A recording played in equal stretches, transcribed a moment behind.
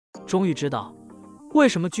终于知道为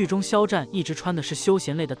什么剧中肖战一直穿的是休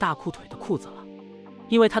闲类的大裤腿的裤子了，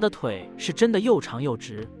因为他的腿是真的又长又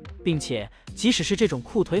直，并且即使是这种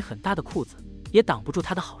裤腿很大的裤子，也挡不住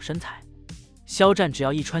他的好身材。肖战只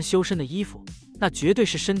要一穿修身的衣服，那绝对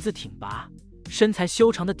是身姿挺拔、身材修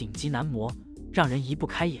长的顶级男模，让人移不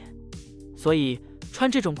开眼。所以穿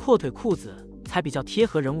这种阔腿裤子才比较贴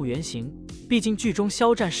合人物原型。毕竟剧中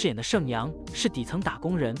肖战饰演的盛阳是底层打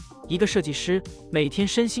工人，一个设计师，每天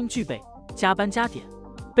身心俱备，加班加点，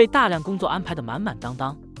被大量工作安排的满满当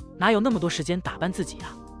当，哪有那么多时间打扮自己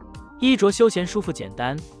啊？衣着休闲、舒服、简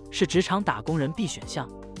单，是职场打工人必选项，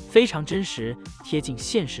非常真实，贴近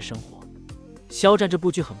现实生活。肖战这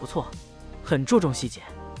部剧很不错，很注重细节，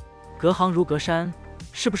隔行如隔山。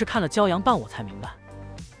是不是看了骄阳棒我才明白，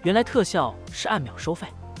原来特效是按秒收费。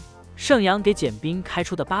盛阳给简冰开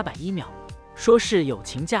出的810秒，说是友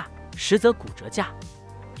情价，实则骨折价，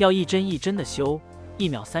要一帧一帧的修，1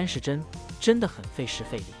秒30帧，真的很费时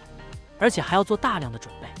费力，而且还要做大量的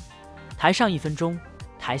准备。台上1分钟，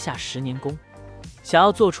台下10年功，想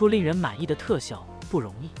要做出令人满意的特效不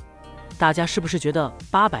容易。大家是不是觉得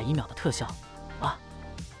810秒的特效啊，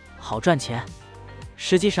好赚钱？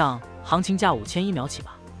实际上行情价5001秒起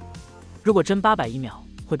吧，如果真810秒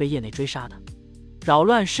会被业内追杀的，扰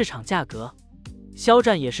乱市场价格。肖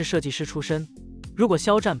战也是设计师出身，如果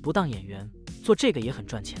肖战不当演员，做这个也很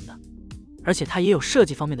赚钱的。而且他也有设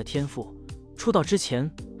计方面的天赋，出道之前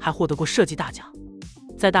还获得过设计大奖，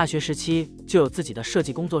在大学时期就有自己的设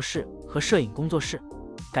计工作室和摄影工作室，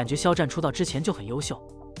感觉肖战出道之前就很优秀，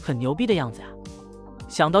很牛逼的样子呀。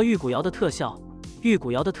想到玉骨遥的特效，玉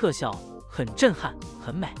骨遥的特效很震撼，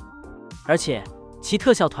很美，而且其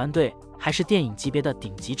特效团队还是电影级别的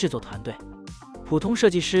顶级制作团队，普通设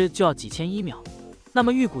计师就要几千1秒，那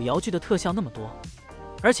么玉骨遥剧的特效那么多，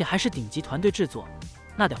而且还是顶级团队制作，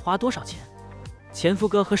那得花多少钱？前夫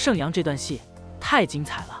哥和盛阳这段戏太精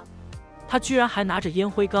彩了，他居然还拿着烟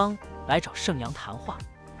灰缸来找盛阳谈话，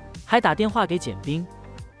还打电话给简冰，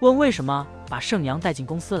问为什么把盛阳带进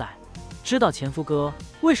公司来。知道前夫哥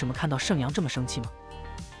为什么看到盛阳这么生气吗？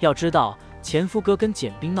要知道前夫哥跟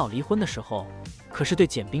简冰闹离婚的时候，可是对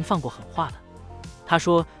简冰放过狠话的。他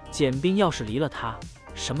说简冰要是离了他，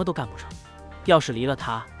什么都干不成，要是离了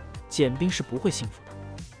他，简冰是不会幸福的。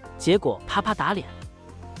结果啪啪打脸，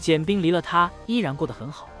简冰离了他依然过得很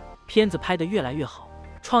好，片子拍得越来越好，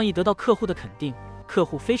创意得到客户的肯定，客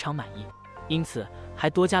户非常满意，因此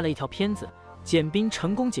还多加了一条片子，简冰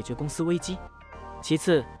成功解决公司危机。其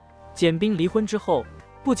次，简冰离婚之后，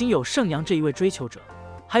不仅有盛阳这一位追求者，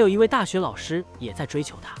还有一位大学老师也在追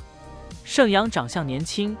求他。盛阳长相年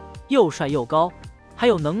轻，又帅又高，还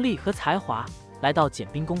有能力和才华，来到简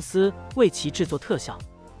冰公司为其制作特效。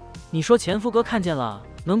你说前夫哥看见了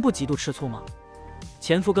能不极度吃醋吗？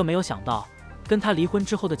前夫哥没有想到，跟他离婚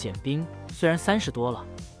之后的简冰虽然30多了，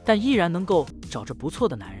但依然能够找着不错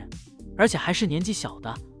的男人，而且还是年纪小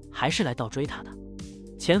的，还是来倒追他的。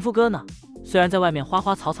前夫哥呢，虽然在外面花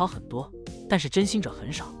花草草很多，但是真心者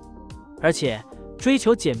很少，而且追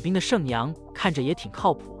求简冰的盛阳看着也挺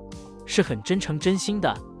靠谱，是很真诚真心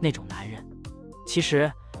的那种男人。其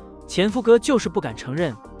实前夫哥就是不敢承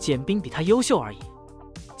认简冰比他优秀而已。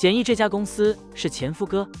简易这家公司是前夫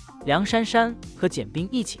哥梁珊珊和简冰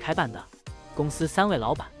一起开办的，公司3位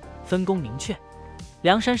老板分工明确，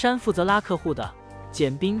梁珊珊负责拉客户的，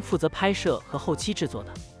简冰负责拍摄和后期制作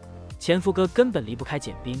的。前夫哥根本离不开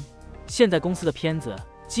简冰，现在公司的片子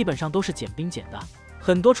基本上都是简冰剪的，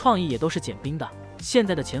很多创意也都是简冰的。现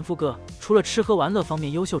在的前夫哥除了吃喝玩乐方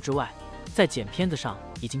面优秀之外，在剪片子上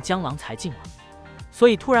已经江郎才尽了，所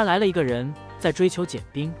以突然来了一个人在追求简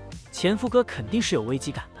冰，前夫哥肯定是有危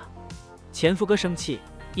机感的。前夫哥生气，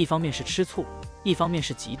一方面是吃醋，一方面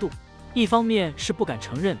是嫉妒，一方面是不敢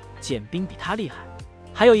承认简冰比他厉害，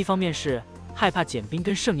还有一方面是害怕简冰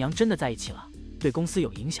跟盛阳真的在一起了，对公司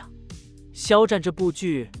有影响。肖战这部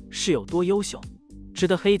剧是有多优秀，值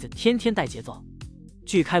得黑子天天带节奏。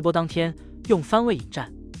剧开播当天用番位引战，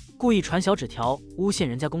故意传小纸条诬陷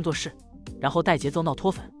人家工作室，然后带节奏闹脱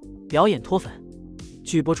粉，表演脱粉。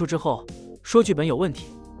剧播出之后说剧本有问题，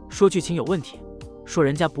说剧情有问题，说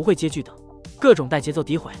人家不会接剧等，各种带节奏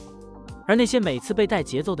诋毁。而那些每次被带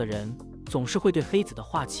节奏的人总是会对黑子的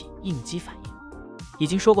话起应激反应。已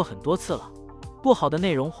经说过很多次了，不好的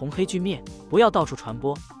内容红黑俱灭，不要到处传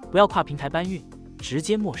播，不要跨平台搬运，直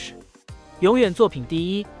接漠视，永远作品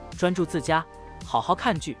第一，专注自家，好好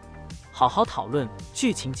看剧，好好讨论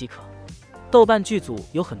剧情即可。豆瓣剧组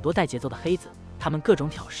有很多带节奏的黑子，他们各种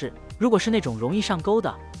挑事，如果是那种容易上钩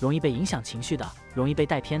的，容易被影响情绪的，容易被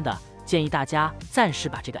带偏的，建议大家暂时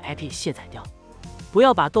把这个 IP 卸载掉，不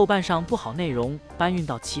要把豆瓣上不好内容搬运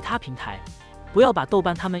到其他平台，不要把豆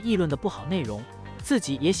瓣他们议论的不好内容，自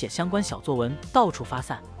己也写相关小作文到处发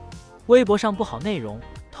散。微博上不好内容，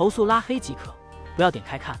投诉拉黑即可，不要点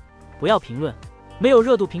开看，不要评论，没有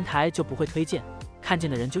热度平台就不会推荐，看见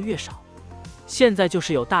的人就越少。现在就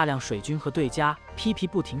是有大量水军和对家批评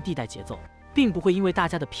不停地带节奏，并不会因为大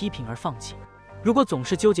家的批评而放弃。如果总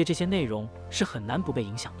是纠结这些内容，是很难不被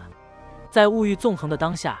影响的。在物欲纵横的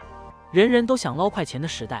当下，人人都想捞快钱的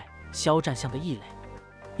时代，肖战像个异类。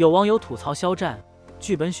有网友吐槽肖战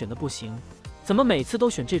剧本选的不行，怎么每次都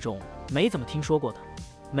选这种没怎么听说过的、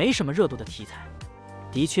没什么热度的题材？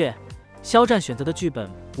的确，肖战选择的剧本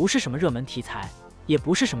不是什么热门题材，也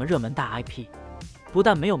不是什么热门大 IP， 不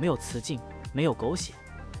但没有雌竞，没有狗血，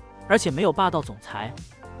而且没有霸道总裁，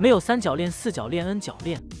没有三角恋、四角恋、N 角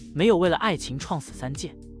恋，没有为了爱情创死3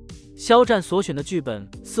届。肖战所选的剧本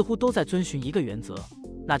似乎都在遵循一个原则，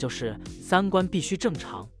那就是三观必须正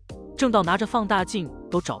常，正到拿着放大镜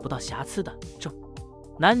都找不到瑕疵的正。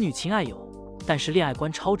男女情爱有，但是恋爱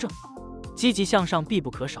观超正，积极向上必不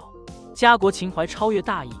可少，家国情怀超越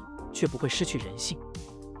大义，却不会失去人性。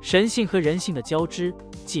神性和人性的交织，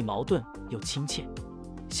既矛盾又亲切。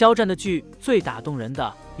肖战的剧最打动人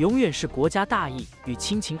的，永远是国家大义与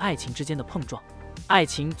亲情爱情之间的碰撞，爱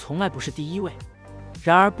情从来不是第一位。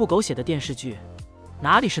然而不狗血的电视剧，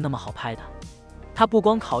哪里是那么好拍的？它不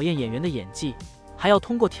光考验演员的演技，还要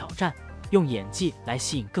通过挑战，用演技来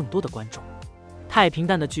吸引更多的观众。太平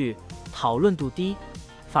淡的剧，讨论度低，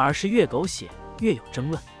反而是越狗血越有争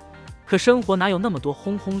论。可生活哪有那么多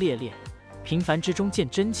轰轰烈烈？平凡之中见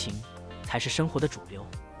真情，才是生活的主流。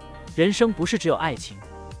人生不是只有爱情，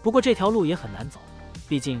不过这条路也很难走，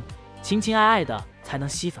毕竟情情爱爱的才能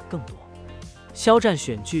吸粉更多。肖战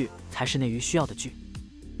选剧才是内娱需要的剧，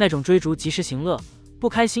那种追逐及时行乐，不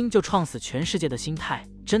开心就创死全世界的心态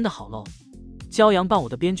真的好 low。骄阳伴我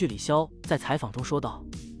的编剧李潇在采访中说道，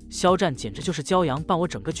肖战简直就是骄阳伴我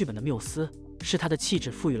整个剧本的缪斯，是他的气质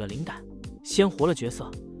赋予了灵感，鲜活了角色，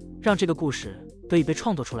让这个故事得以被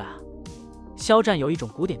创作出来啊。肖战有一种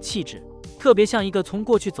古典气质，特别像一个从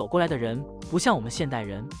过去走过来的人，不像我们现代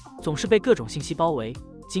人总是被各种信息包围，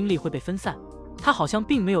精力会被分散。他好像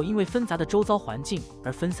并没有因为纷杂的周遭环境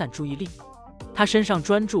而分散注意力，他身上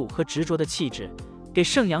专注和执着的气质，给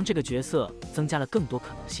盛阳这个角色增加了更多可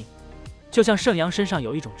能性。就像盛阳身上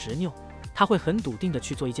有一种执拗，他会很笃定地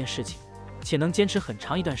去做一件事情，且能坚持很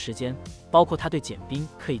长一段时间，包括他对简冰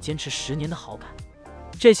可以坚持10年的好感。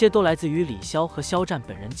这些都来自于李潇和肖战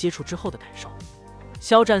本人接触之后的感受。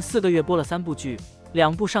肖战4个月播了3部剧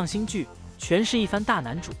，2部上新剧，全是一番大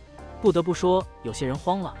男主。不得不说，有些人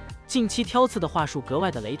慌了，近期挑刺的话术格外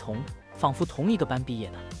的雷同，仿佛同一个班毕业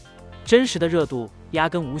的。真实的热度压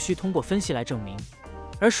根无需通过分析来证明，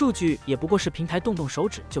而数据也不过是平台动动手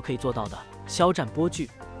指就可以做到的。肖战播剧，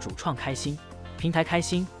主创开心，平台开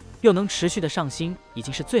心，又能持续的上新，已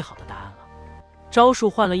经是最好的答案了。招数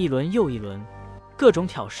换了一轮又一轮，各种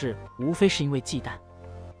挑事无非是因为忌惮。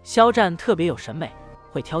肖战特别有审美，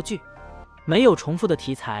会挑剧，没有重复的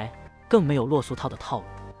题材，更没有落俗套的套路。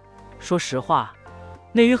说实话，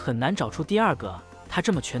内娱很难找出第二个他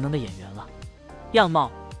这么全能的演员了。样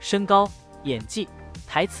貌、身高、演技、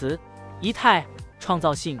台词、仪态、创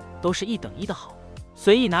造性都是1等1的好，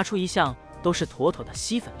随意拿出一项都是妥妥的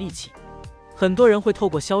吸粉利器。很多人会透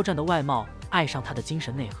过肖战的外貌爱上他的精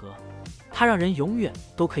神内核，他让人永远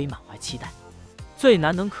都可以满怀期待。最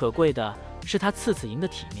难能可贵的是他次次赢的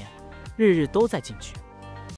体面，日日都在进取。